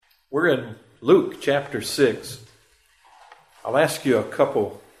We're in Luke chapter 6. I'll ask you a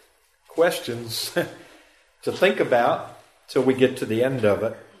couple questions to think about till we get to the end of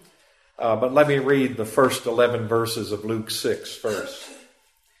it. But let me read the first 11 verses of Luke 6 first.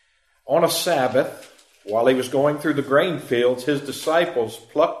 On a Sabbath, while he was going through the grain fields, his disciples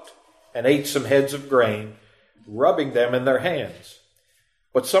plucked and ate some heads of grain, rubbing them in their hands.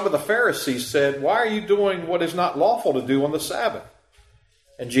 But some of the Pharisees said, "Why are you doing what is not lawful to do on the Sabbath?"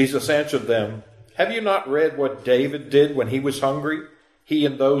 And Jesus answered them, "Have you not read what David did when he was hungry, he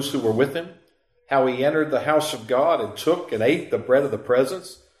and those who were with him? How he entered the house of God and took and ate the bread of the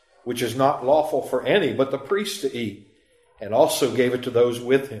presence, which is not lawful for any but the priest to eat, and also gave it to those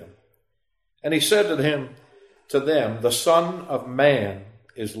with him. And he said to them, the Son of Man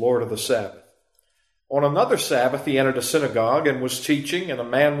is Lord of the Sabbath. On another Sabbath he entered a synagogue and was teaching, and a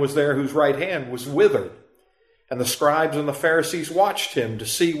man was there whose right hand was withered. And the scribes and the Pharisees watched him to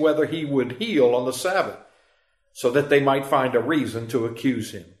see whether he would heal on the Sabbath, so that they might find a reason to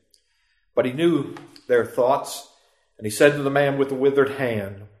accuse him. But he knew their thoughts, and he said to the man with the withered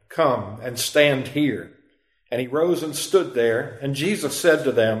hand, "Come and stand here." And he rose and stood there, and Jesus said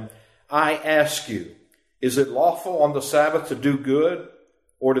to them, "I ask you, is it lawful on the Sabbath to do good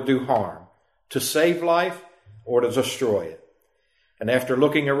or to do harm, to save life or to destroy it?" And after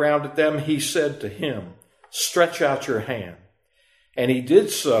looking around at them, he said to him, "Stretch out your hand." And he did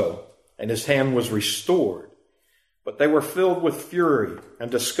so, and his hand was restored. But they were filled with fury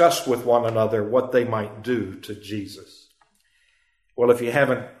and discussed with one another what they might do to Jesus. Well, if you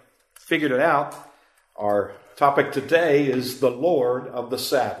haven't figured it out, our topic today is the Lord of the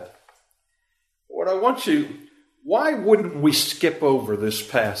Sabbath. Why wouldn't we skip over this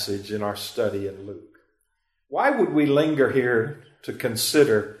passage in our study in Luke? Why would we linger here to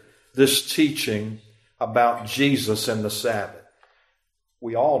consider this teaching about Jesus and the Sabbath?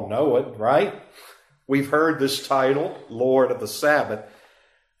 We all know it, right? We've heard this title, Lord of the Sabbath.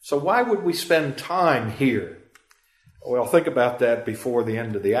 So why would we spend time here? Well, think about that before the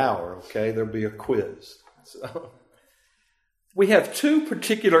end of the hour, okay? There'll be a quiz. So, we have two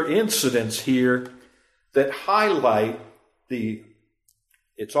particular incidents here that highlight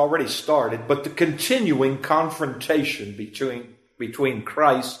it's already started, but the continuing confrontation between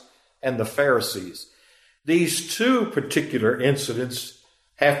Christ and the Pharisees. These two particular incidents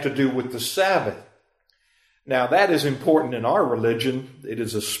have to do with the Sabbath. Now, that is important in our religion. It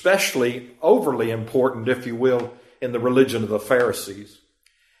is especially overly important, if you will, in the religion of the Pharisees.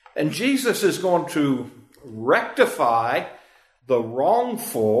 And Jesus is going to rectify the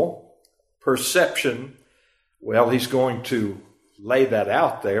wrongful perception. Well, he's going to lay that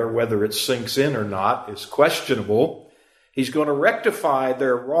out there. Whether it sinks in or not is questionable. He's going to rectify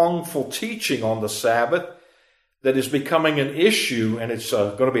their wrongful teaching on the Sabbath that is becoming an issue, and it's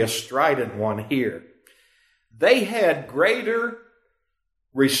going to be a strident one here. They had greater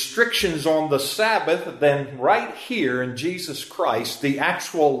restrictions on the Sabbath than right here in Jesus Christ, the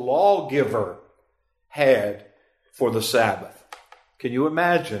actual lawgiver, had for the Sabbath. Can you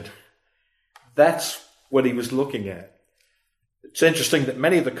imagine? That's what he was looking at. It's interesting that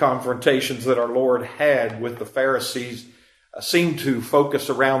many of the confrontations that our Lord had with the Pharisees seem to focus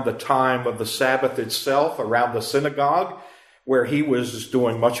around the time of the Sabbath itself, around the synagogue, where he was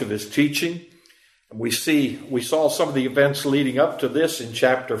doing much of his teaching. We saw some of the events leading up to this in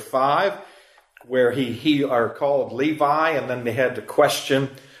chapter 5, where he are called Levi, and then they had to question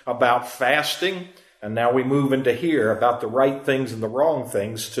about fasting. And now we move into here about the right things and the wrong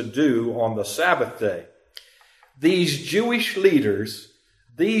things to do on the Sabbath day. These Jewish leaders,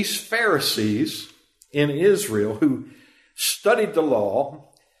 these Pharisees in Israel who studied the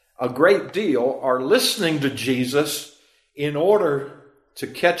law a great deal, are listening to Jesus in order to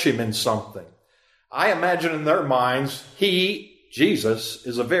catch him in something. I imagine in their minds, Jesus,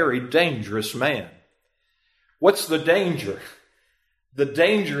 is a very dangerous man. What's the danger? The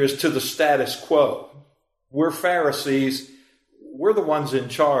danger is to the status quo. We're Pharisees. We're the ones in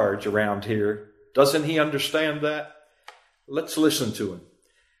charge around here. Doesn't he understand that? Let's listen to him.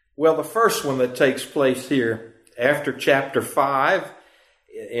 Well, the first one that takes place here after chapter 5,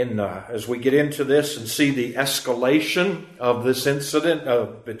 as we get into this and see the escalation of this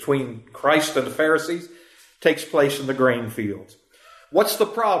incident between Christ and the Pharisees, takes place in the grain fields. What's the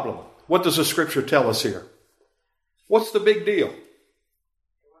problem? What does the scripture tell us here? What's the big deal? They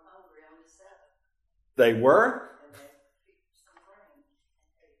were hungry on the Sabbath. They were?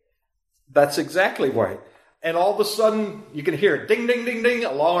 That's exactly right. And all of a sudden, you can hear ding, ding, ding, ding,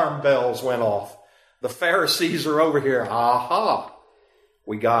 alarm bells went off. The Pharisees are over here. Aha!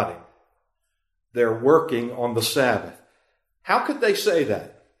 We got him. They're working on the Sabbath. How could they say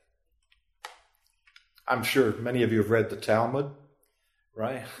that? I'm sure many of you have read the Talmud,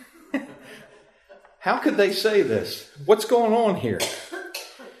 right? How could they say this? What's going on here?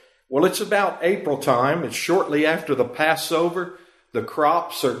 Well, it's about April time. It's shortly after the Passover. The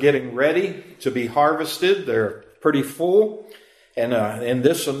crops are getting ready to be harvested. They're pretty full. And in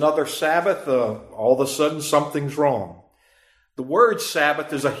this another Sabbath, all of a sudden something's wrong. The word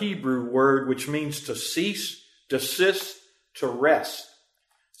Sabbath is a Hebrew word which means to cease, desist, to rest.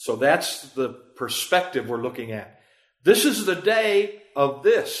 So that's the perspective we're looking at. This is the day of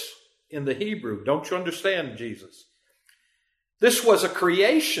this in the Hebrew. Don't you understand, Jesus? This was a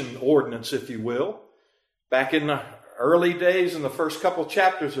creation ordinance, if you will. Back in the early days, in the first couple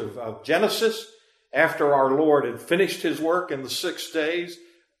chapters of Genesis, after our Lord had finished his work in the 6 days,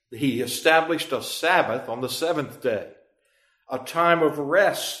 he established a Sabbath on the 7th day. A time of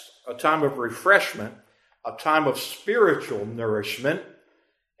rest, a time of refreshment, a time of spiritual nourishment.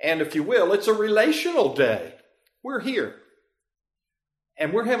 And if you will, it's a relational day. We're here.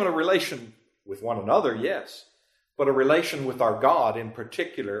 And we're having a relation with one another, yes, but a relation with our God in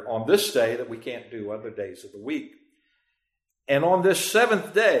particular on this day that we can't do other days of the week. And on this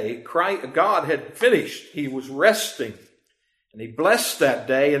 7th day, God had finished. He was resting. And he blessed that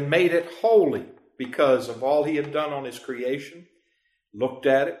day and made it holy because of all he had done on his creation. Looked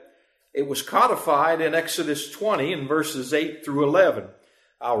at it. It was codified in Exodus 20 in verses 8 through 11.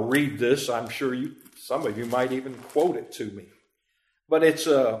 I'll read this. I'm sure some of you might even quote it to me. But it's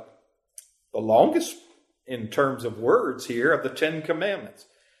the longest in terms of words here of the 10 Commandments.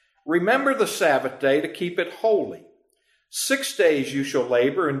 Remember the Sabbath day to keep it holy. 6 days you shall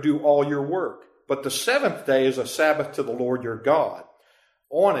labor and do all your work. But the 7th day is a Sabbath to the Lord your God.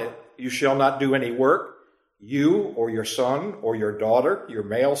 On it you shall not do any work, you or your son or your daughter, your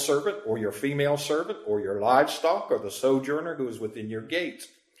male servant or your female servant, or your livestock or the sojourner who is within your gates.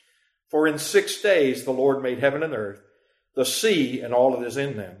 For in 6 days the Lord made heaven and earth, the sea and all that is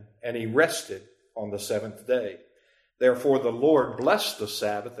in them, and he rested on the 7th day. Therefore the Lord blessed the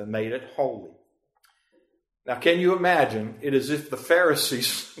Sabbath and made it holy. Now can you imagine? It is as if the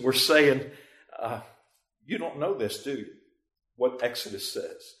Pharisees were saying, you don't know this, do you? What Exodus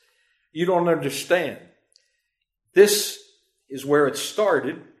says. You don't understand. This is where it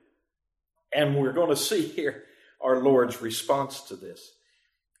started, and we're going to see here our Lord's response to this.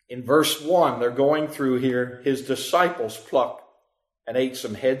 In verse 1, they're going through here, his disciples plucked and ate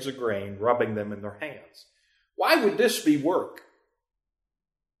some heads of grain, rubbing them in their hands. Why would this be work?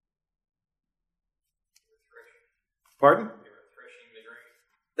 Pardon?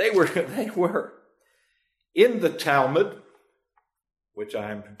 They were. In the Talmud, which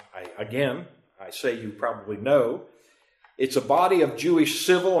I say you probably know, it's a body of Jewish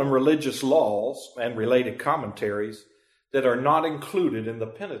civil and religious laws and related commentaries that are not included in the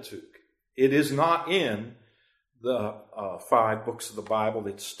Pentateuch. It is not in the 5 books of the Bible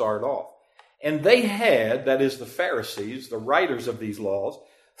that start off. And they had, that is the Pharisees, the writers of these laws,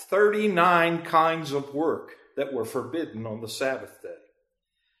 39 kinds of work that were forbidden on the Sabbath day.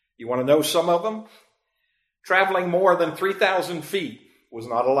 You want to know some of them? Traveling more than 3,000 feet was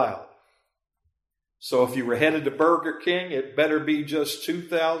not allowed. So if you were headed to Burger King, it better be just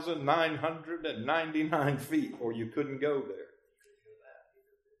 2,999 feet, or you couldn't go there.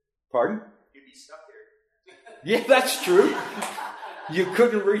 Pardon? You'd be stuck here. Yeah, that's true. You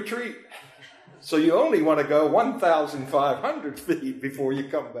couldn't retreat. So you only want to go 1,500 feet before you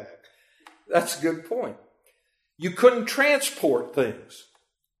come back. That's a good point. You couldn't transport things.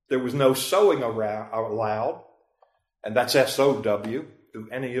 There was no sewing allowed, and that's S-O-W. Do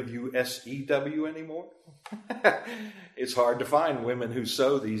any of you S-E-W anymore? It's hard to find women who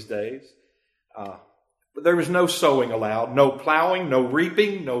sew these days. But there was no sewing allowed, no plowing, no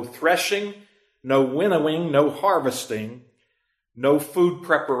reaping, no threshing, no winnowing, no harvesting, no food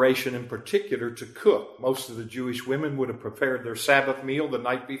preparation in particular to cook. Most of the Jewish women would have prepared their Sabbath meal the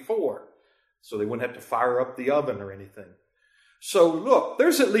night before, so they wouldn't have to fire up the oven or anything. So look,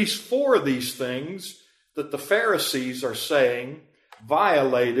 there's at least 4 of these things that the Pharisees are saying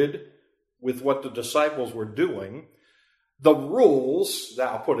violated with what the disciples were doing, the rules,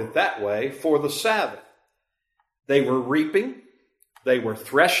 I'll put it that way, for the Sabbath. They were reaping, they were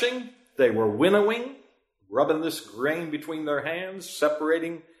threshing, they were winnowing, rubbing this grain between their hands,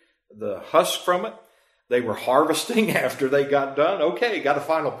 separating the husk from it. They were harvesting after they got done. Okay, got a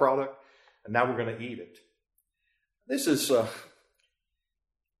final product, and now we're going to eat it. This is,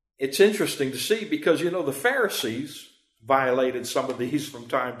 it's interesting to see because, the Pharisees violated some of these from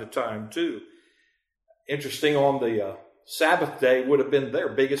time to time too. Interesting, on the Sabbath day would have been their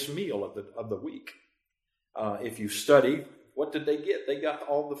biggest meal of the week. If you study What did they get? They got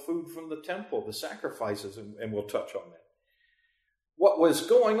all the food from the temple, the sacrifices, and we'll touch on that. What was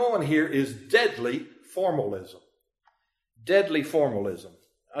going on here is deadly formalism. Deadly formalism.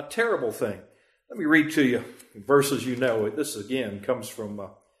 A terrible thing. Let me read to you verses you know. This, again, comes from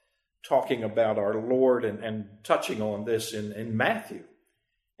talking about our Lord and touching on this in Matthew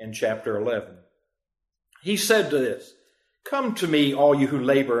in chapter 11. He said to this, "Come to me, all you who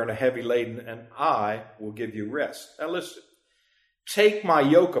labor and are heavy laden, and I will give you rest." Now listen. "Take my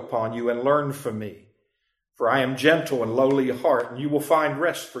yoke upon you and learn from me. For I am gentle and lowly of heart, and you will find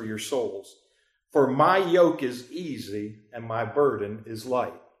rest for your souls. For my yoke is easy and my burden is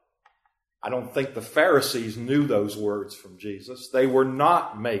light." I don't think the Pharisees knew those words from Jesus. They were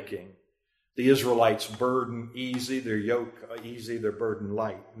not making the Israelites' burden easy, their yoke easy, their burden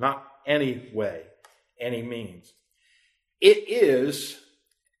light. Not any way, any means. It is,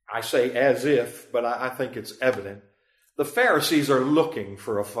 I say as if, but I think it's evident, the Pharisees are looking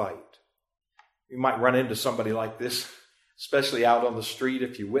for a fight. You might run into somebody like this, especially out on the street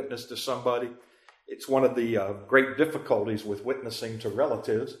if you witness to somebody. It's one of the great difficulties with witnessing to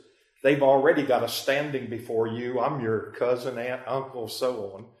relatives. They've already got a standing before you. I'm your cousin, aunt, uncle,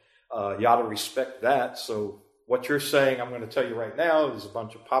 so on. You ought to respect that. So what you're saying, I'm going to tell you right now, is a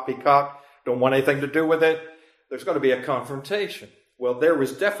bunch of poppycock. Don't want anything to do with it. There's going to be a confrontation. Well, there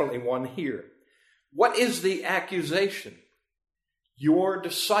was definitely one here. What is the accusation? Your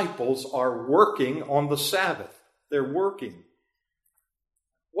disciples are working on the Sabbath. They're working.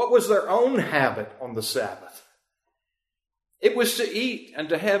 What was their own habit on the Sabbath? It was to eat and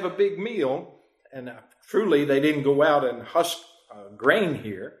to have a big meal. And truly, they didn't go out and husk grain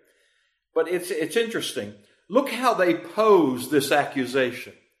here. But it's interesting. Look how they pose this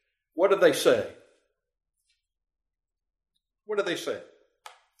accusation. What do they say? What do they say?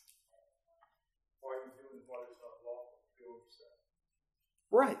 Why are you doing what is not lawful to do of yourself?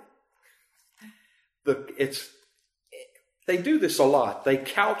 Right. They do this a lot. They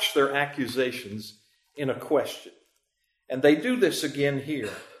couch their accusations in a question. And they do this again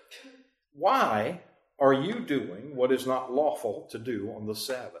here. Why are you doing what is not lawful to do on the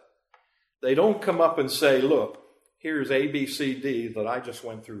Sabbath? They don't come up and say, look, here's A, B, C, D that I just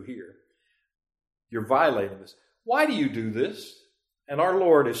went through here. You're violating this. Why do you do this? And our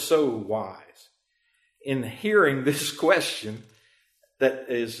Lord is so wise. In hearing this question that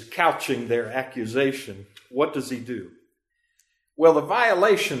is couching their accusation, what does he do? Well, the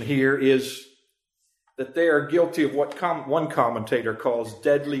violation here is that they are guilty of what one commentator calls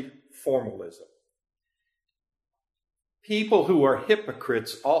deadly formalism. People who are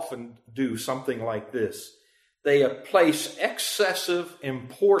hypocrites often do something like this. They place excessive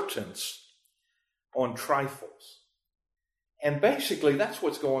importance on trifles. And basically, that's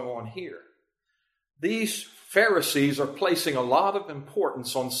what's going on here. These Pharisees are placing a lot of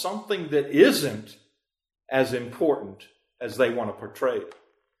importance on something that isn't as important as they want to portray it.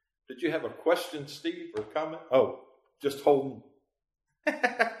 Did you have a question, Steve, or comment? Oh, just holding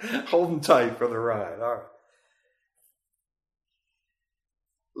tight for the ride. All right.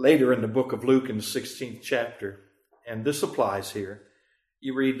 Later in the book of Luke in the 16th chapter, and this applies here,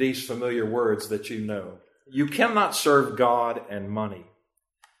 you read these familiar words that you know. You cannot serve God and money.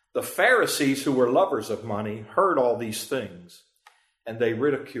 The Pharisees, who were lovers of money, heard all these things, and they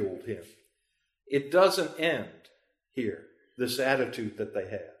ridiculed him. It doesn't end here, this attitude that they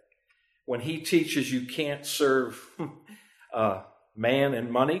have. When he teaches you can't serve man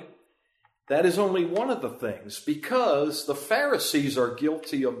and money, that is only one of the things, because the Pharisees are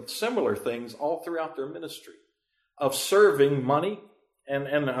guilty of similar things all throughout their ministry, of serving money and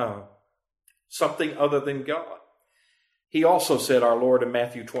something other than God. He also said, our Lord, in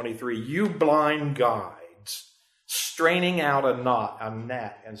Matthew 23, you blind guides, straining out a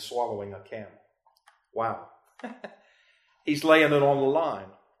gnat and swallowing a camel. Wow. He's laying it on the line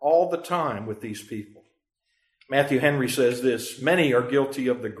all the time with these people. Matthew Henry says this, many are guilty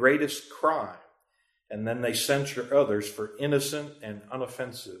of the greatest crime, and then they censure others for innocent and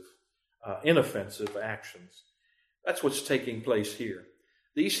inoffensive actions. That's what's taking place here.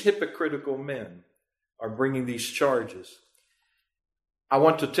 These hypocritical men are bringing these charges. I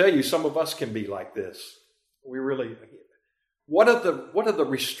want to tell you, some of us can be like this. We really. What are the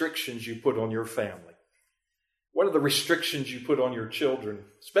restrictions you put on your family? What are the restrictions you put on your children?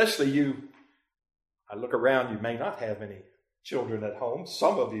 Especially you. I look around, you may not have any children at home.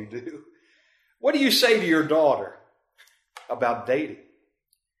 Some of you do. What do you say to your daughter about dating?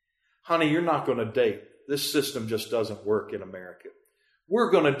 Honey, you're not going to date. This system just doesn't work in America. We're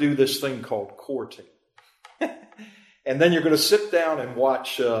going to do this thing called courting. And then you're going to sit down and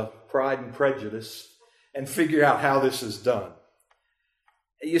watch Pride and Prejudice, and figure out how this is done.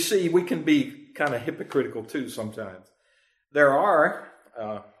 You see, we can be kind of hypocritical too sometimes. There are,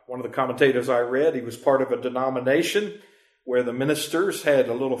 one of the commentators I read, he was part of a denomination where the ministers had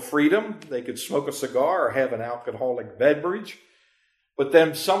a little freedom. They could smoke a cigar or have an alcoholic beverage. But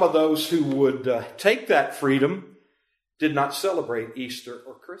then some of those who would take that freedom did not celebrate Easter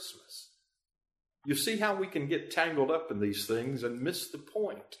or Christmas. You see how we can get tangled up in these things and miss the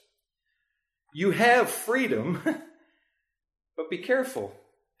point. You have freedom, but be careful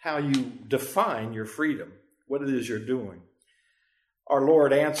how you define your freedom, what it is you're doing. Our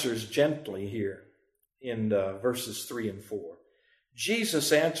Lord answers gently here in verses 3 and 4.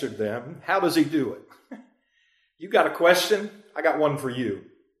 Jesus answered them. How does he do it? You got a question? I got one for you.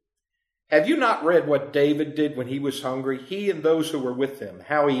 Have you not read what David did when he was hungry, he and those who were with him,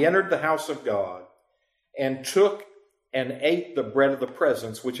 how he entered the house of God and took and ate the bread of the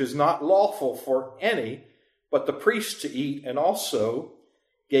presence, which is not lawful for any but the priest to eat, and also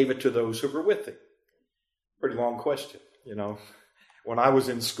gave it to those who were with him? Pretty long question, you know. When I was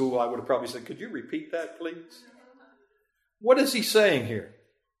in school, I would have probably said, could you repeat that, please? What is he saying here?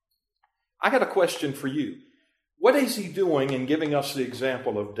 I got a question for you. What is he doing in giving us the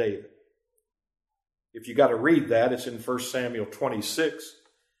example of David? If you got to read that, it's in 1 Samuel 26.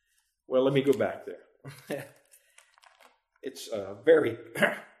 Well, let me go back there. It's very...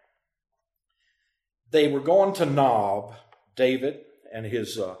 They were going to Nob, David and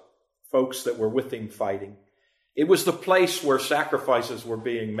his folks that were with him fighting. It was the place where sacrifices were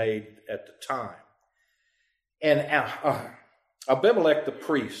being made at the time. And Abimelech the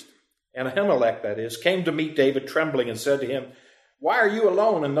priest, and Ahimelech that is, came to meet David trembling and said to him, why are you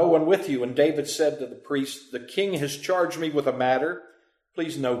alone and no one with you? And David said to the priest, the king has charged me with a matter.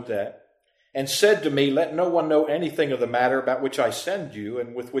 Please note that. And said to me, let no one know anything of the matter about which I send you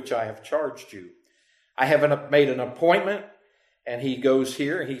and with which I have charged you. I have made an appointment. And he goes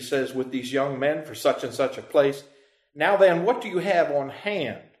here, he says, with these young men for such and such a place. Now then, what do you have on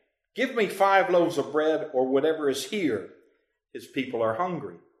hand? Give me 5 loaves of bread or whatever is here. His people are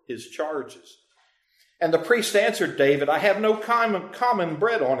hungry. His charges. And the priest answered David, I have no common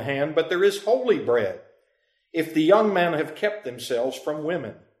bread on hand, but there is holy bread, if the young men have kept themselves from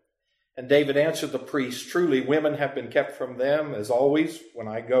women. And David answered the priest, truly women have been kept from them, as always, when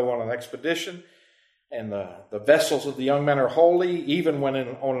I go on an expedition. And the vessels of the young men are holy, even when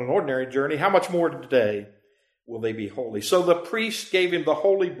on an ordinary journey. How much more today will they be holy? So the priest gave him the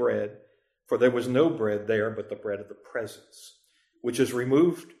holy bread, for there was no bread there but the bread of the presence, which is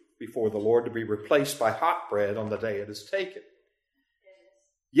removed before the Lord to be replaced by hot bread on the day it is taken.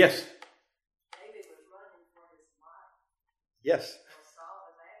 Yes. David was running for his life. Yes. So Saul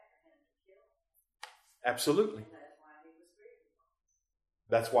was after him to kill him. Absolutely. And that's why he was grieving.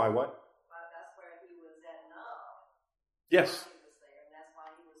 That's why what? That's where he was at Nob. Yes. He was there, and that's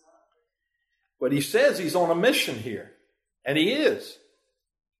why he was hungry. But he says he's on a mission here. And he is.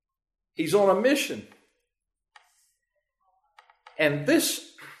 He's on a mission. And this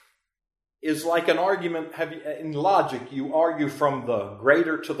is like an argument. In logic, you argue from the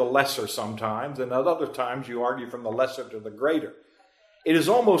greater to the lesser sometimes, and at other times you argue from the lesser to the greater. It is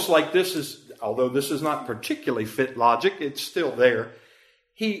almost like this is, although this is not particularly fit logic, it's still there.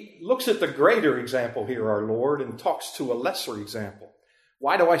 He looks at the greater example here, our Lord, and talks to a lesser example.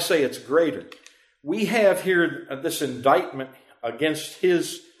 Why do I say it's greater? We have here this indictment against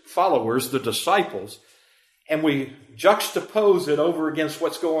his followers, the disciples, and we juxtapose it over against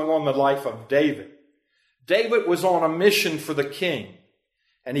what's going on in the life of David. David was on a mission for the king,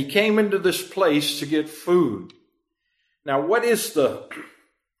 and he came into this place to get food. Now, what is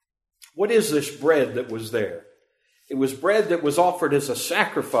this bread that was there? It was bread that was offered as a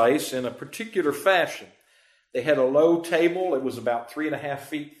sacrifice in a particular fashion. They had a low table. It was about 3.5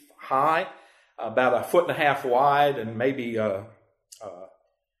 feet high, about 1.5 feet wide, and maybe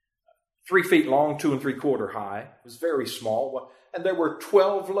 3 feet long, 2 3/4 high. It was very small. And there were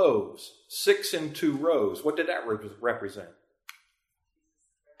 12 loaves, 6 in 2 rows. What did that represent?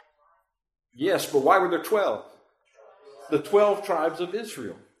 Yes, but why were there 12? The 12 tribes of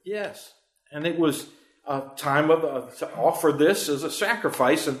Israel. Yes. And it was a time to offer this as a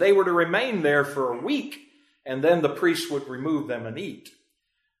sacrifice, and they were to remain there for a week, and then the priest would remove them and eat.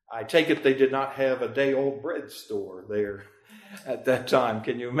 I take it they did not have a day-old bread store there at that time.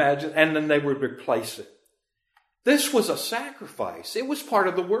 Can you imagine? And then they would replace it. This was a sacrifice. It was part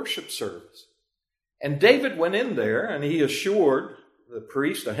of the worship service. And David went in there and he assured the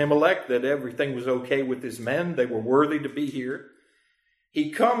priest, Ahimelech, that everything was okay with his men. They were worthy to be here.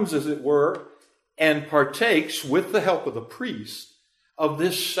 He comes, as it were, and partakes with the help of the priest of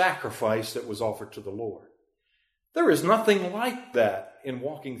this sacrifice that was offered to the Lord. There is nothing like that in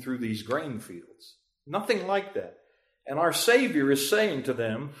walking through these grain fields. Nothing like that. And our Savior is saying to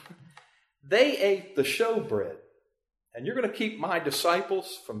them, they ate the showbread. And you're going to keep my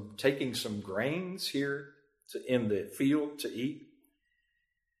disciples from taking some grains here in the field to eat?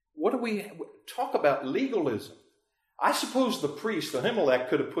 What do we talk about legalism? I suppose the priest, Ahimelech,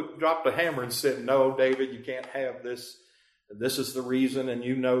 could have dropped a hammer and said, no, David, you can't have this. This is the reason, and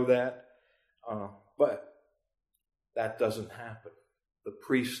you know that. But that doesn't happen. The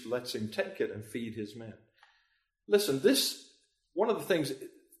priest lets him take it and feed his men. Listen, one of the things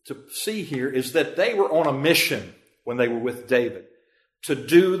to see here is that they were on a mission when they were with David to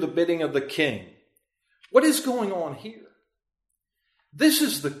do the bidding of the king. What is going on here? This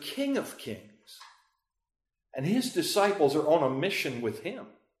is the King of Kings, and his disciples are on a mission with him.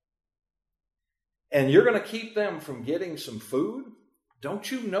 And you're going to keep them from getting some food?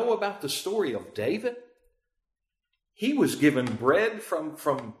 Don't you know about the story of David? He was given bread from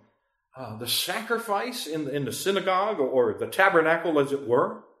the sacrifice in the synagogue or the tabernacle, as it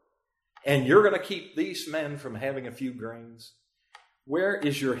were. And you're going to keep these men from having a few grains? Where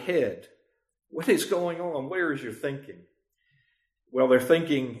is your head? What is going on? Where is your thinking? Well, their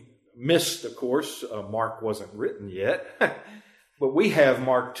thinking missed, of course. Mark wasn't written yet. But we have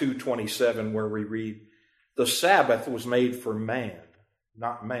Mark 2:27 where we read, the Sabbath was made for man,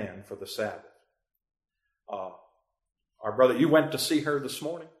 not man for the Sabbath. Our brother, you went to see her this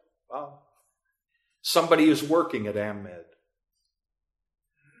morning? Wow. Somebody is working at Ahmed.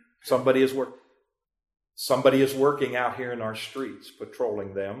 Somebody is working out here in our streets,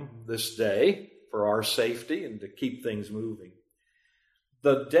 patrolling them this day for our safety and to keep things moving.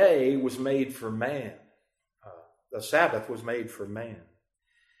 The day was made for man. The Sabbath was made for man.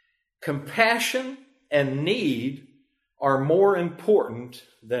 Compassion and need are more important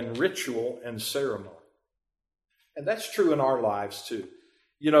than ritual and ceremony. And that's true in our lives too.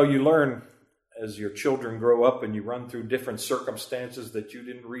 You know, you learn as your children grow up and you run through different circumstances that you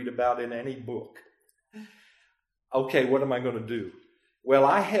didn't read about in any book. Okay, what am I going to do? Well,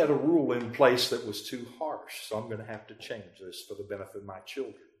 I had a rule in place that was too harsh, so I'm going to have to change this for the benefit of my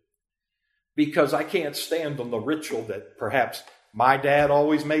children. Because I can't stand on the ritual that perhaps my dad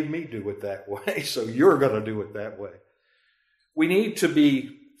always made me do it that way, so you're going to do it that way. We need to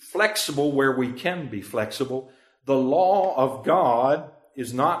be flexible where we can be flexible. The law of God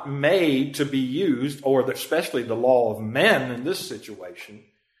is not made to be used, or especially the law of men in this situation,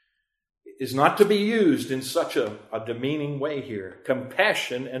 is not to be used in such a demeaning way here.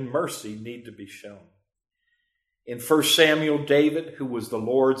 Compassion and mercy need to be shown. In 1 Samuel, David, who was the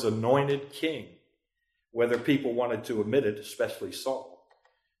Lord's anointed king, whether people wanted to admit it, especially Saul,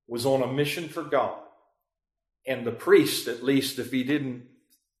 was on a mission for God. And the priest, at least if he didn't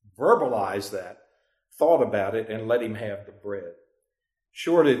verbalize that, thought about it and let him have the bread.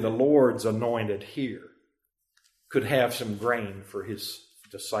 Surely the Lord's anointed here could have some grain for his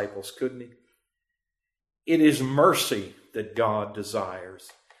disciples, couldn't he? It is mercy that God desires.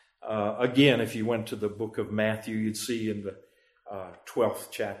 Again, if you went to the book of Matthew, you'd see in the 12th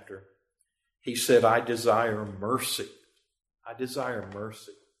chapter, he said, I desire mercy. I desire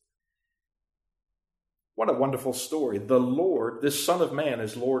mercy. What a wonderful story. The Lord, this Son of Man,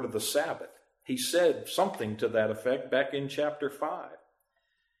 is Lord of the Sabbath. He said something to that effect back in chapter 5.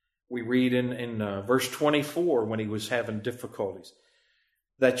 We read in verse 24 when he was having difficulties,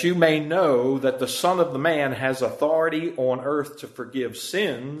 that you may know that the Son of the Man has authority on earth to forgive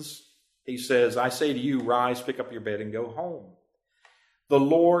sins. He says, I say to you, rise, pick up your bed, and go home. The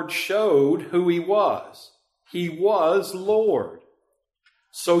Lord showed who he was. He was Lord.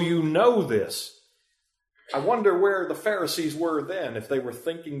 So you know this. I wonder where the Pharisees were then, if they were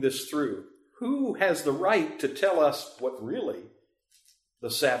thinking this through. Who has the right to tell us what really the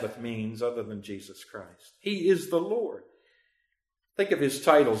Sabbath means other than Jesus Christ? He is the Lord. Think of his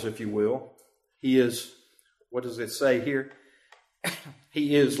titles, if you will. He is, what does it say here?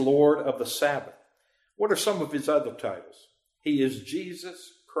 He is Lord of the Sabbath. What are some of his other titles? He is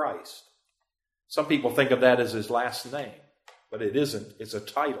Jesus Christ. Some people think of that as his last name, but it isn't. It's a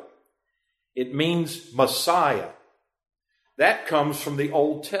title. It means Messiah. That comes from the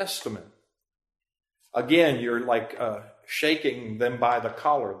Old Testament. Again, you're like shaking them by the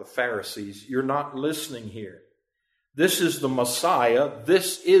collar, the Pharisees. You're not listening here. This is the Messiah.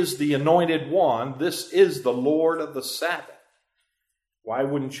 This is the Anointed One. This is the Lord of the Sabbath. Why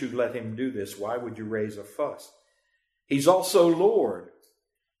wouldn't you let him do this? Why would you raise a fuss? He's also Lord.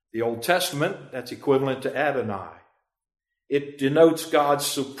 The Old Testament, that's equivalent to Adonai. It denotes God's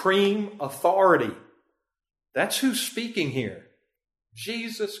supreme authority. That's who's speaking here.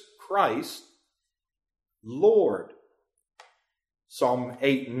 Jesus Christ, Lord. Psalm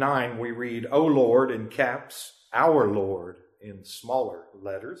 8 and 9, we read, O Lord, in caps, our Lord, in smaller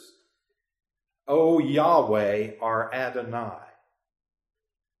letters. O Yahweh, our Adonai.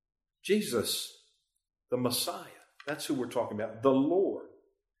 Jesus, the Messiah. That's who we're talking about, the Lord.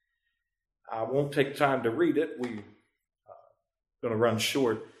 I won't take time to read it. We're going to run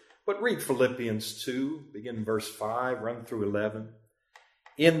short. But read Philippians 2, begin verse 5, run through 11.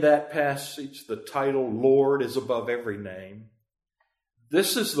 In that passage, the title Lord is above every name.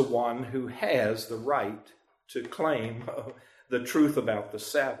 This is the one who has the right to claim the truth about the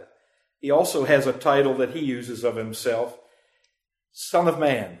Sabbath. He also has a title that he uses of himself, Son of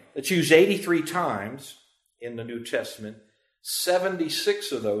Man. It's used 83 times in the New Testament.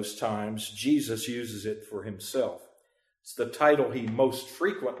 76 of those times, Jesus uses it for himself. It's the title he most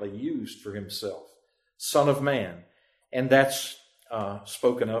frequently used for himself, Son of Man. And that's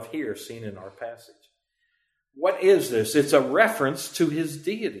spoken of here, seen in our passage. What is this? It's a reference to his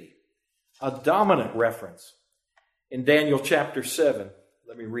deity, a dominant reference. In Daniel chapter 7,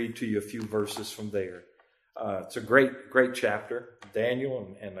 let me read to you a few verses from there. It's a great chapter,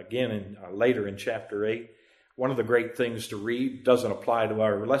 Daniel, and again later in chapter 8. One of the great things to read, doesn't apply to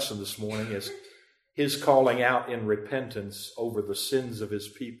our lesson this morning, is his calling out in repentance over the sins of his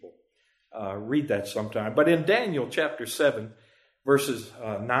people. Read that sometime. But in Daniel chapter 7, verses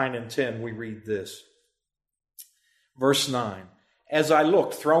 9 and 10, we read this. Verse 9, As I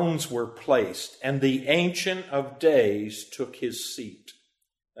looked, thrones were placed, and the Ancient of Days took his seat.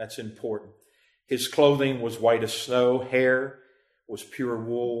 That's important. His clothing was white as snow, hair was pure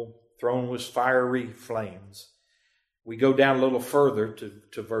wool, throne was fiery flames. We go down a little further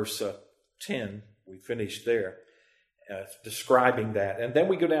to verse 10. We finished there, describing that. And then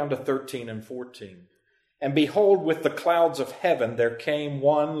we go down to 13 and 14. And behold, with the clouds of heaven there came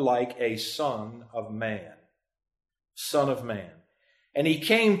one like a son of man. Son of man. And he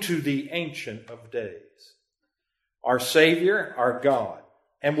came to the Ancient of Days, our Savior, our God,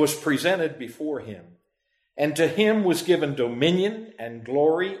 and was presented before him. And to him was given dominion and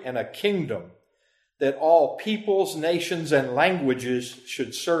glory and a kingdom, that all peoples, nations, and languages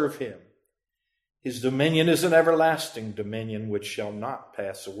should serve him. His dominion is an everlasting dominion which shall not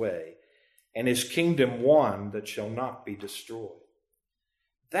pass away, and his kingdom one that shall not be destroyed.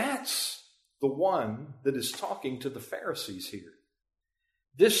 That's the one that is talking to the Pharisees here.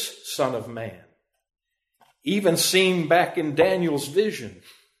 This Son of Man, even seen back in Daniel's vision.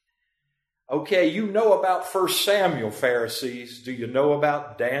 Okay, you know about 1 Samuel, Pharisees. Do you know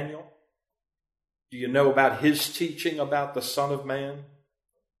about Daniel? Do you know about his teaching about the Son of Man?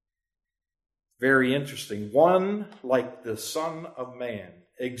 Very interesting. One like the Son of Man,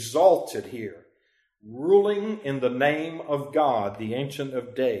 exalted here, ruling in the name of God, the Ancient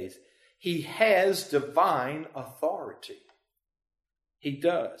of Days. He has divine authority. He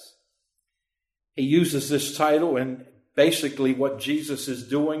does. He uses this title, and basically what Jesus is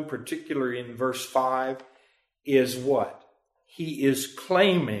doing, particularly in verse 5, is what? He is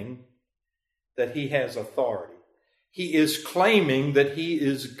claiming that he has authority. He is claiming that he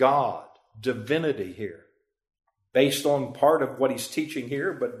is God, divinity here, based on part of what he's teaching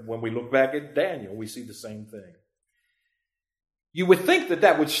here, but when we look back at Daniel, we see the same thing. You would think that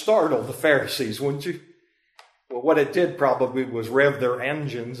that would startle the Pharisees, wouldn't you? Well, what it did probably was rev their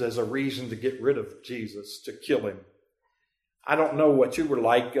engines as a reason to get rid of Jesus, to kill him. I don't know what you were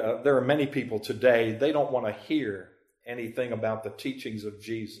like. There are many people today, they don't want to hear anything about the teachings of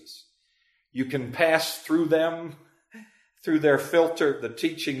Jesus. You can pass through them, through their filter, the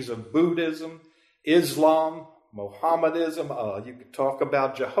teachings of Buddhism, Islam, Mohammedanism. You can talk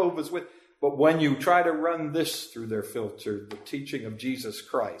about Jehovah's Witnesses. But when you try to run this through their filter, the teaching of Jesus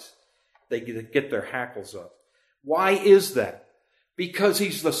Christ, they get their hackles up. Why is that? Because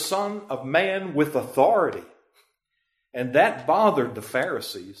he's the Son of Man with authority. And that bothered the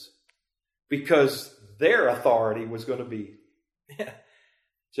Pharisees because their authority was going to be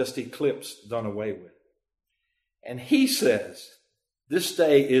just eclipsed, done away with. And he says, this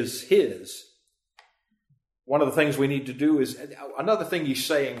day is his. One of the things we need to do is, another thing he's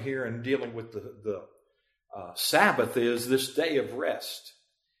saying here in dealing with the Sabbath is this day of rest.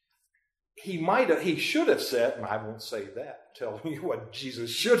 He should have said, and I won't say that, tell you what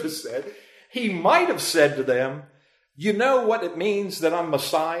Jesus should have said. He might have said to them, you know what it means that I'm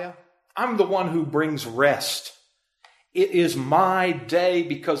Messiah? I'm the one who brings rest. It is my day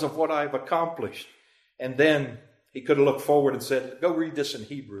because of what I've accomplished. And then he could have looked forward and said, go read this in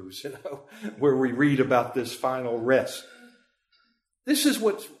Hebrews, where we read about this final rest. This is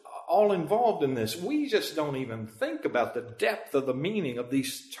what all involved in this. We just don't even think about the depth of the meaning of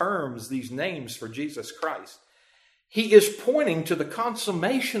these terms, these names for Jesus Christ. He is pointing to the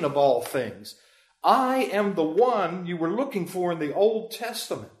consummation of all things. I am the one you were looking for in the Old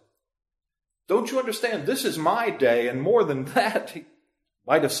Testament. Don't you understand? This is my day, and more than that, he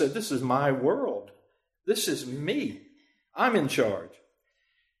might have said, this is my world. This is me. I'm in charge.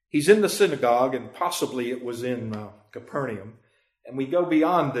 He's in the synagogue, and possibly it was in Capernaum. And we go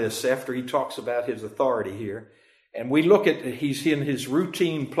beyond this after he talks about his authority here. And we look at, he's in his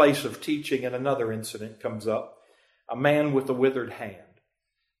routine place of teaching, and another incident comes up. A man with a withered hand.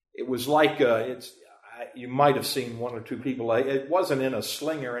 It was like, you might have seen one or two people. It wasn't in a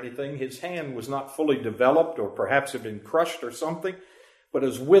sling or anything. His hand was not fully developed, or perhaps had been crushed or something, but it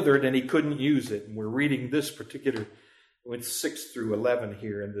was withered and he couldn't use it. And we're reading this particular, with 6 through 11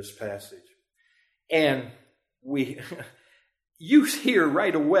 here in this passage. And you hear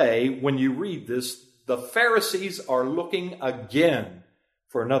right away when you read this, the Pharisees are looking again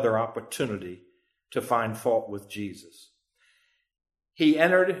for another opportunity to find fault with Jesus. He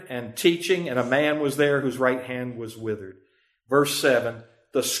entered and teaching, and a man was there whose right hand was withered. Verse 7,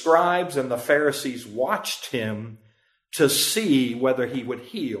 the scribes and the Pharisees watched him to see whether he would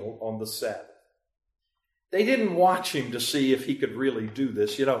heal on the Sabbath. They didn't watch him to see if he could really do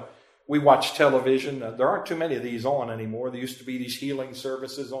this. You know, we watch television. There aren't too many of these on anymore. There used to be these healing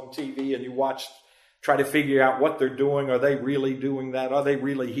services on TV, and you try to figure out what they're doing. Are they really doing that? Are they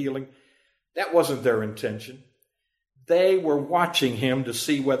really healing? That wasn't their intention. They were watching him to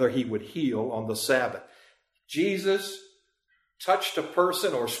see whether he would heal on the Sabbath. Jesus touched a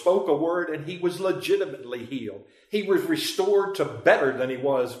person or spoke a word, and he was legitimately healed. He was restored to better than he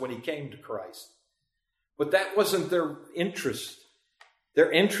was when he came to Christ. But that wasn't their interest.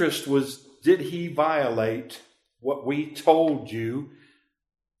 Their interest was, did he violate what we told you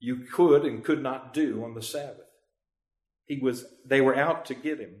could and could not do on the Sabbath? They were out to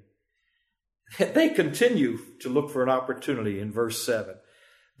get him. They continue to look for an opportunity in verse 7.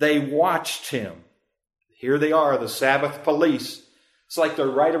 They watched him. Here they are, the Sabbath police. It's like they're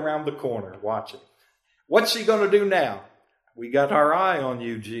right around the corner watching. What's he going to do now? We got our eye on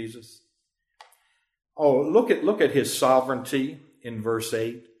you, Jesus. Oh, look at his sovereignty in verse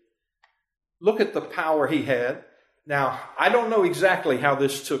 8. Look at the power he had. Now, I don't know exactly how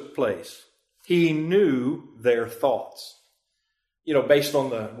this took place. He knew their thoughts. You know, based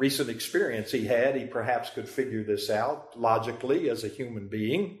on the recent experience he had, he perhaps could figure this out logically as a human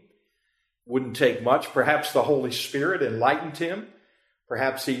being. Wouldn't take much. Perhaps the Holy Spirit enlightened him.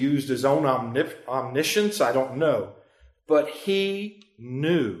 Perhaps he used his own omniscience. I don't know. But he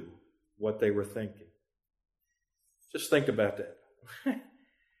knew what they were thinking. Just think about that.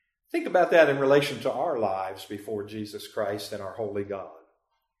 Think about that in relation to our lives before Jesus Christ and our holy God.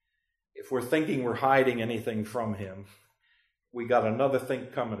 If we're thinking we're hiding anything from him, we got another thing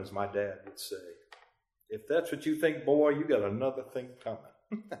coming, as my dad would say. If that's what you think, boy, you got another thing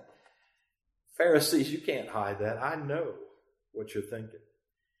coming. Pharisees, you can't hide that. I know what you're thinking.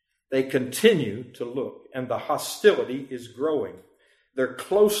 They continue to look, and the hostility is growing. They're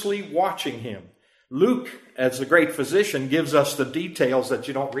closely watching him. Luke, as the great physician, gives us the details that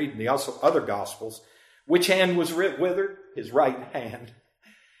you don't read in the other Gospels. Which hand was withered? His right hand.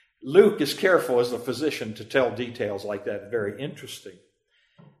 Luke is careful as a physician to tell details like that. Very interesting.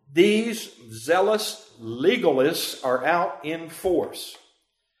 These zealous legalists are out in force.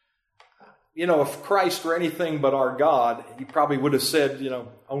 You know, if Christ were anything but our God, he probably would have said,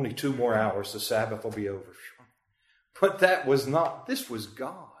 only 2 more hours, the Sabbath will be over. But that was not, this was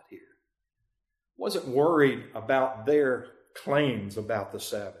God here. Wasn't worried about their claims about the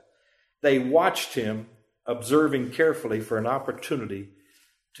Sabbath. They watched him, observing carefully for an opportunity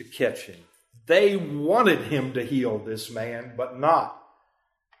to catch him. They wanted him to heal this man, but not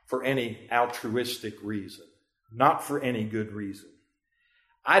for any altruistic reason, not for any good reason.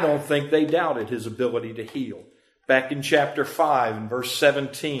 I don't think they doubted his ability to heal. Back in chapter 5 and verse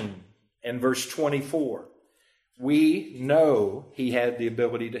 17 and verse 24, we know he had the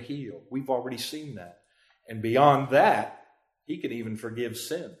ability to heal. We've already seen that. And beyond that, he can even forgive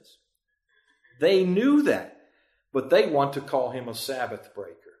sins. They knew that, but they want to call him a Sabbath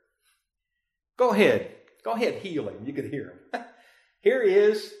breaker. Go ahead, heal him. You could hear him. Here he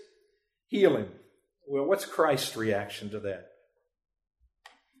is, heal him. Well, what's Christ's reaction to that?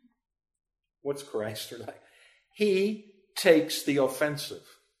 What's Christ like? He takes the offensive.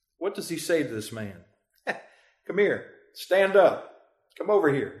 What does he say to this man? Come here, stand up, come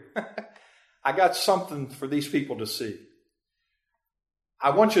over here. I got something for these people to see. I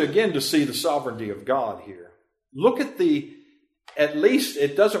want you again to see the sovereignty of God here. Look at the at least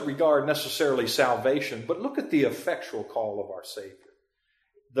it doesn't regard necessarily salvation, but look at the effectual call of our Savior.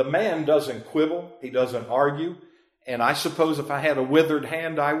 The man doesn't quibble. He doesn't argue. And I suppose if I had a withered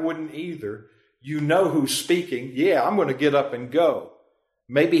hand, I wouldn't either. You know who's speaking. Yeah, I'm going to get up and go.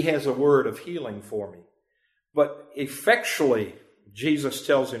 Maybe he has a word of healing for me. But effectually, Jesus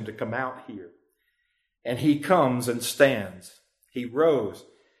tells him to come out here. And he comes and stands. He rose.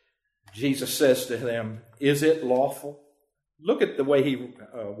 Jesus says to them, is it lawful? Look at the way he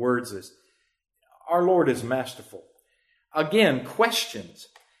words this. Our Lord is masterful. Again, questions.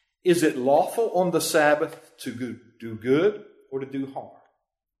 Is it lawful on the Sabbath to do good or to do harm?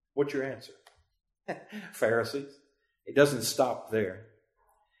 What's your answer? Pharisees. It doesn't stop there.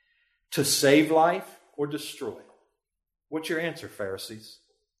 To save life or destroy? What's your answer, Pharisees?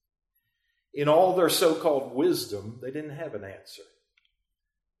 In all their so-called wisdom, they didn't have an answer.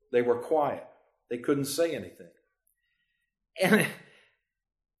 They were quiet. They couldn't say anything. And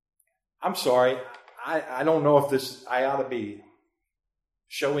I'm sorry, I don't know if I ought to be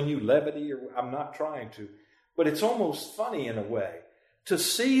showing you levity, or I'm not trying to, but it's almost funny in a way to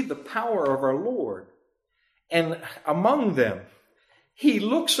see the power of our Lord. And among them, he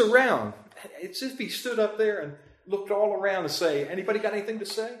looks around. It's as if he stood up there and looked all around and say, anybody got anything to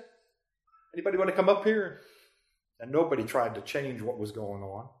say? Anybody want to come up here? And nobody tried to change what was going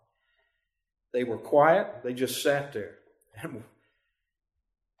on. They were quiet. They just sat there.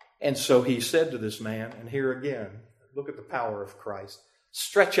 And so he said to this man, and here again, look at the power of Christ.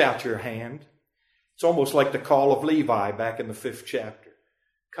 Stretch out your hand. It's almost like the call of Levi back in the 5th chapter.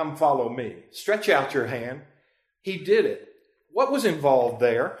 Come follow me. Stretch out your hand. He did it. What was involved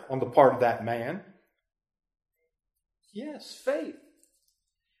there on the part of that man? Yes, faith.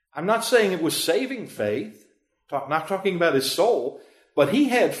 I'm not saying it was saving faith. Not talking about his soul. But he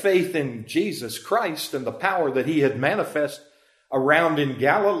had faith in Jesus Christ and the power that he had manifest around in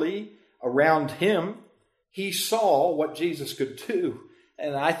Galilee, around him. He saw what Jesus could do.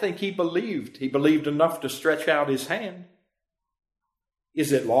 And I think he believed. He believed enough to stretch out his hand.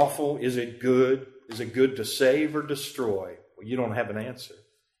 Is it lawful? Is it good? Is it good to save or destroy? Well, you don't have an answer.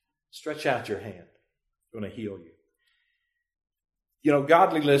 Stretch out your hand. It's going to heal you. You know,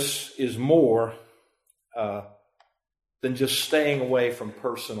 godliness is more than just staying away from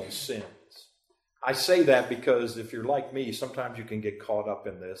personal sins. I say that because if you're like me, sometimes you can get caught up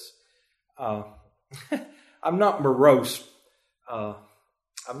in this. I'm not morose.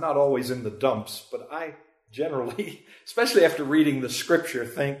 I'm not always in the dumps, but I generally, especially after reading the scripture,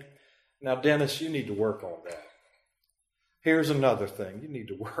 think, now, Dennis, you need to work on that. Here's another thing. You need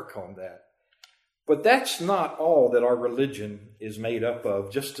to work on that. But that's not all that our religion is made up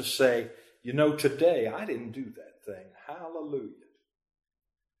of, just to say, you know, today I didn't do that thing. Hallelujah.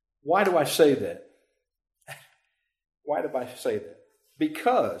 Why do I say that? Why do I say that?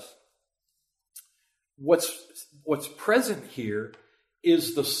 Because what's present here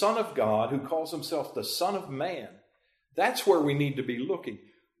is the Son of God who calls himself the Son of Man. That's where we need to be looking.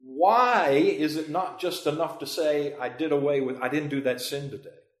 Why is it not just enough to say, I didn't do that sin today?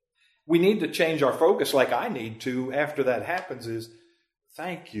 We need to change our focus, like I need to after that happens, is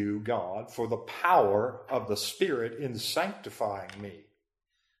thank you, God, for the power of the Spirit in sanctifying me,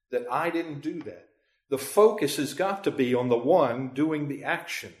 that I didn't do that. The focus has got to be on the one doing the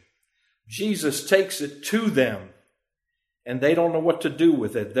action. Jesus takes it to them, and they don't know what to do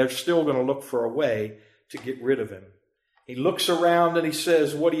with it. They're still going to look for a way to get rid of him. He looks around and he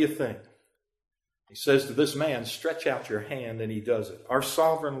says, what do you think? He says to this man, stretch out your hand, and he does it. Our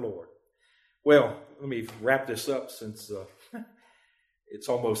sovereign Lord. Well, let me wrap this up since it's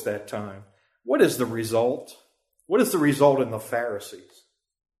almost that time. What is the result? What is the result in the Pharisees?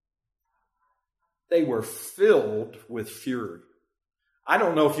 They were filled with fury. I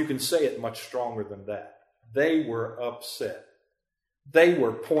don't know if you can say it much stronger than that. They were upset. They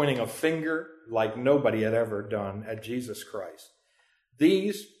were pointing a finger like nobody had ever done at Jesus Christ.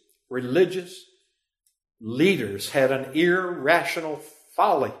 These religious leaders had an irrational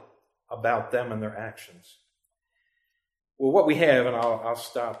folly about them and their actions. Well, what we have, and I'll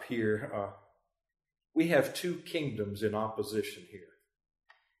stop here, we have two kingdoms in opposition here.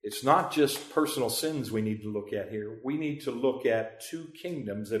 It's not just personal sins we need to look at here. We need to look at two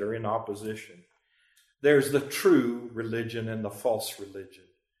kingdoms that are in opposition. There's the true religion and the false religion.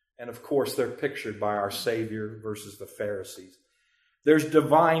 And of course, they're pictured by our Savior versus the Pharisees. There's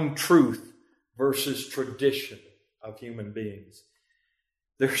divine truth versus tradition of human beings.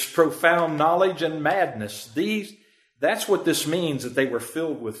 There's profound knowledge and madness. That's what this means, that they were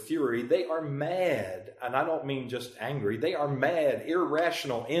filled with fury. They are mad, and I don't mean just angry. They are mad,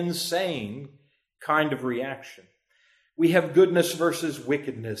 irrational, insane kind of reaction. We have goodness versus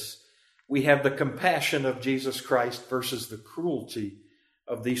wickedness. We have the compassion of Jesus Christ versus the cruelty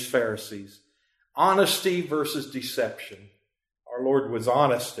of these Pharisees. Honesty versus deception. Our Lord was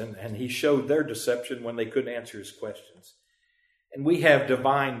honest, and he showed their deception when they couldn't answer his questions. And we have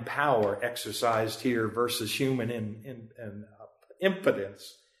divine power exercised here versus human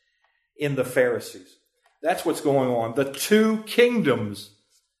impotence in the Pharisees. That's what's going on. The two kingdoms.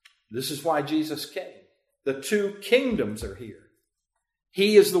 This is why Jesus came. The two kingdoms are here.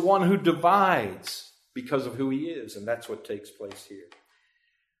 He is the one who divides because of who he is, and that's what takes place here.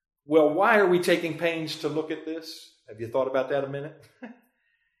 Well, why are we taking pains to look at this? Have you thought about that a minute?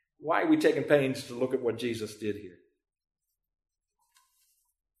 Why are we taking pains to look at what Jesus did here?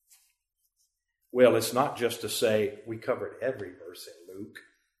 Well, it's not just to say we covered every verse in Luke.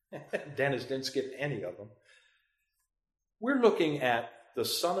 Dennis didn't skip any of them. We're looking at the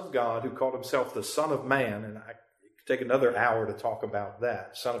Son of God who called himself the Son of Man, and I could take another hour to talk about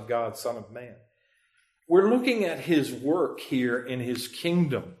that. Son of God, Son of Man. We're looking at his work here in his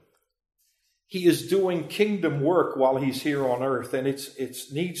kingdom. He is doing kingdom work while he's here on earth, and it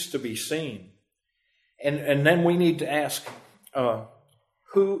needs to be seen. And then we need to ask,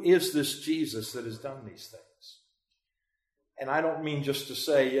 who is this Jesus that has done these things? And I don't mean just to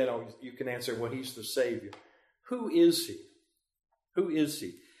say, you can answer, well, he's the Savior. Who is he? Who is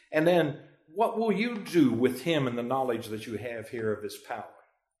he? And then, what will you do with him and the knowledge that you have here of his power?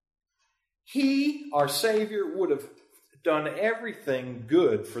 He, our Savior, would have done everything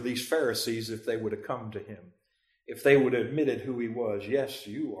good for these Pharisees if they would have come to him, if they would have admitted who he was. Yes,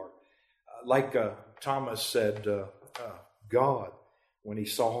 you are. Like Thomas said, God, when he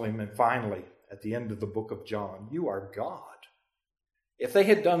saw him, and finally, at the end of the book of John, you are God. If they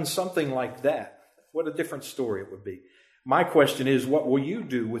had done something like that, what a different story it would be. My question is, what will you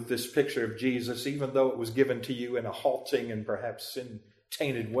do with this picture of Jesus, even though it was given to you in a halting and perhaps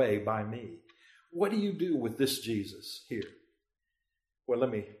sin-tainted way by me? What do you do with this Jesus here? Well,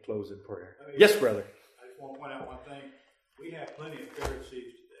 let me close in prayer. Yes, brother. I just want to point out one thing. We have plenty of Pharisees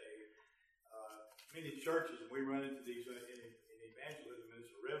today. Many churches, and we run into these in evangelism, and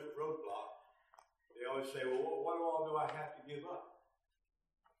it's a roadblock. They always say, well, what all do I have to give up?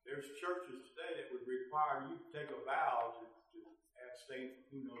 There's churches today that would require you to take a vow to abstain from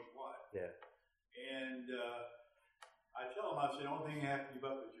who knows what. Yeah. And I tell them, I say, the only thing you have to give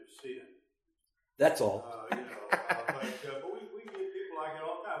up is your sin. That's all. But we get people like it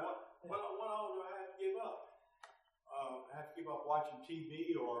all the time. What all do I have to give up? I have to give up watching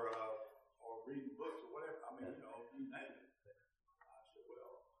TV or reading books or whatever. I mean, you name it. I said,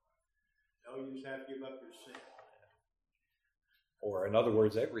 well, no, you just have to give up your sin. Or in other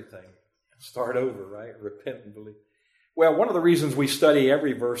words, everything. Start over, right? Repent and believe. Well, one of the reasons we study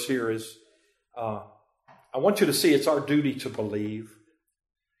every verse here is I want you to see it's our duty to believe.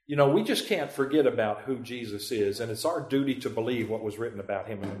 We just can't forget about who Jesus is, and it's our duty to believe what was written about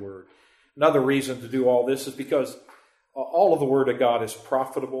him in the Word. Another reason to do all this is because all of the Word of God is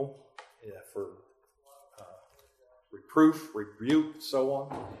profitable for reproof, rebuke, so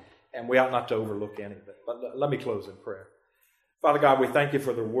on, and we ought not to overlook any of it. But let me close in prayer. Father God, we thank you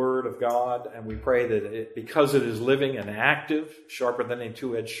for the Word of God, and we pray that because it is living and active, sharper than a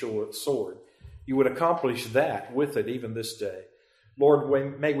two-edged sword, you would accomplish that with it even this day.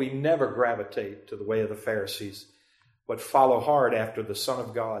 Lord, may we never gravitate to the way of the Pharisees, but follow hard after the Son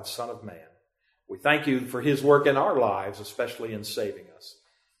of God, Son of Man. We thank you for his work in our lives, especially in saving us.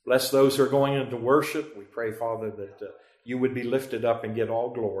 Bless those who are going into worship. We pray, Father, that you would be lifted up and get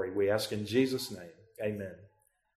all glory. We ask in Jesus' name. Amen.